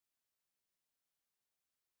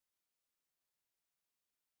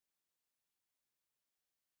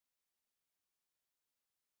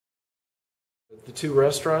The two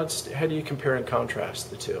restaurants, how do you compare and contrast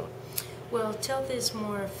the two? Well, Tilth is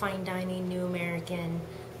more fine dining, new American,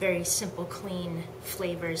 very simple, clean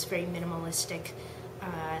flavors, very minimalistic.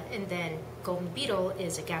 And then Golden Beetle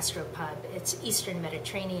is a gastropub. It's Eastern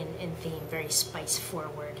Mediterranean in theme, very spice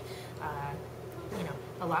forward,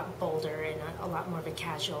 a lot bolder and a lot more of a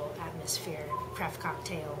casual atmosphere, craft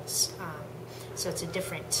cocktails. So it's a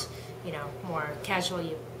different, more casual.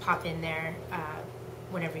 You pop in there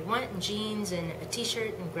whenever you want in jeans and a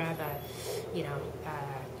t-shirt and grab a,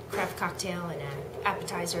 craft cocktail and an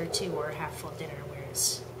appetizer or two or a half full dinner.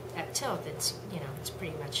 Whereas at Tilth, it's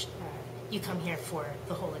pretty much you come here for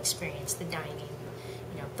the whole experience, the dining,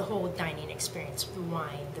 the whole dining experience, the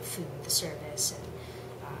wine, the food, the service, and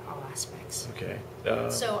all aspects. Okay.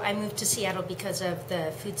 So I moved to Seattle because of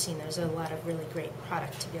the food scene. There's a lot of really great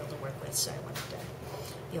product to be able to work with, so I wanted to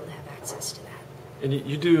be able to have access to that. And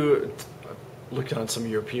you do, looking on some of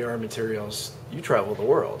your PR materials, you travel the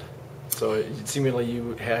world. So seemingly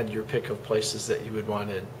you had your pick of places that you would want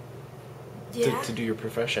to do your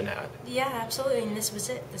profession at. Yeah, absolutely, and this was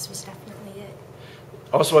it. This was definitely it.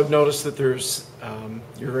 Also, I've noticed that there's,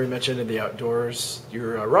 you're very much into the outdoors.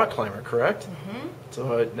 You're a rock climber, correct? Mm-hmm.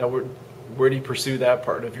 So now where do you pursue that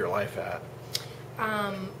part of your life at?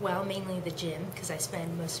 Well, mainly the gym, because I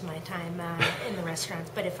spend most of my time in the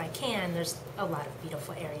restaurants. But if I can, there's a lot of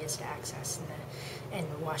beautiful areas to access in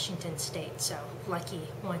Washington State. So lucky,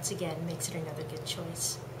 once again, makes it another good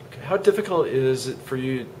choice. Okay. How difficult is it for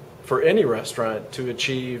you, for any restaurant, to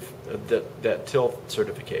achieve that Tilth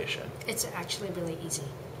certification? It's actually really easy.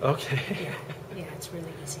 Okay. Yeah, it's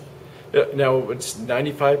really easy. Now, it's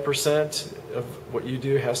 95% of what you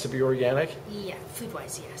do has to be organic? Yeah,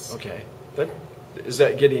 food-wise, yes. Okay. Is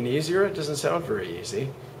that getting easier? It doesn't sound very easy.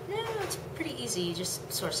 No, it's pretty easy. You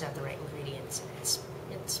just source out the right ingredients,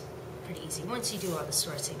 and it's pretty easy. Once you do all the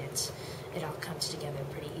sourcing, it all comes together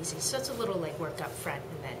pretty easy. So it's a little like work up front,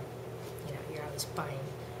 and then you're always buying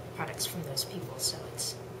products from those people, so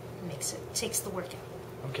takes the work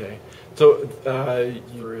out. Okay. So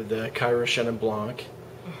you're the Kyra Chenin Blanc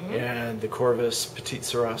and the Corvus Petite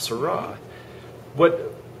Sirah.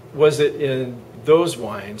 What was it in those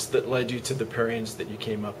wines that led you to the pairings that you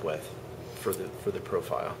came up with for the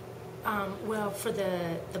profile? Well, for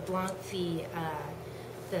the Blanc,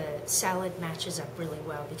 the salad matches up really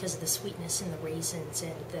well because of the sweetness in the raisins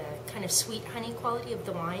and the kind of sweet honey quality of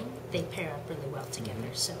the wine. They pair up really well together,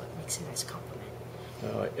 so it makes a nice complement.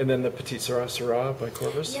 And then the Petite Sirah by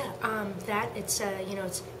Corvus? Yeah, it's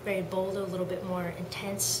very bold, a little bit more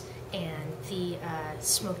intense, and the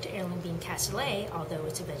smoked heirloom bean cassoulet, although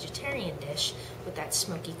it's a vegetarian dish, with that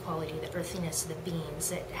smoky quality, the earthiness of the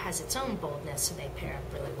beans, it has its own boldness, so they pair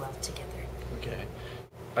up really well together. Okay.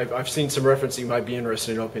 I've seen some reference that you might be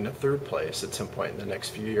interested in opening a third place at some point in the next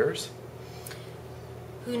few years.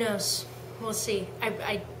 Who knows? We'll see.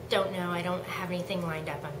 I don't know. I don't have anything lined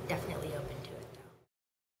up. I'm definitely open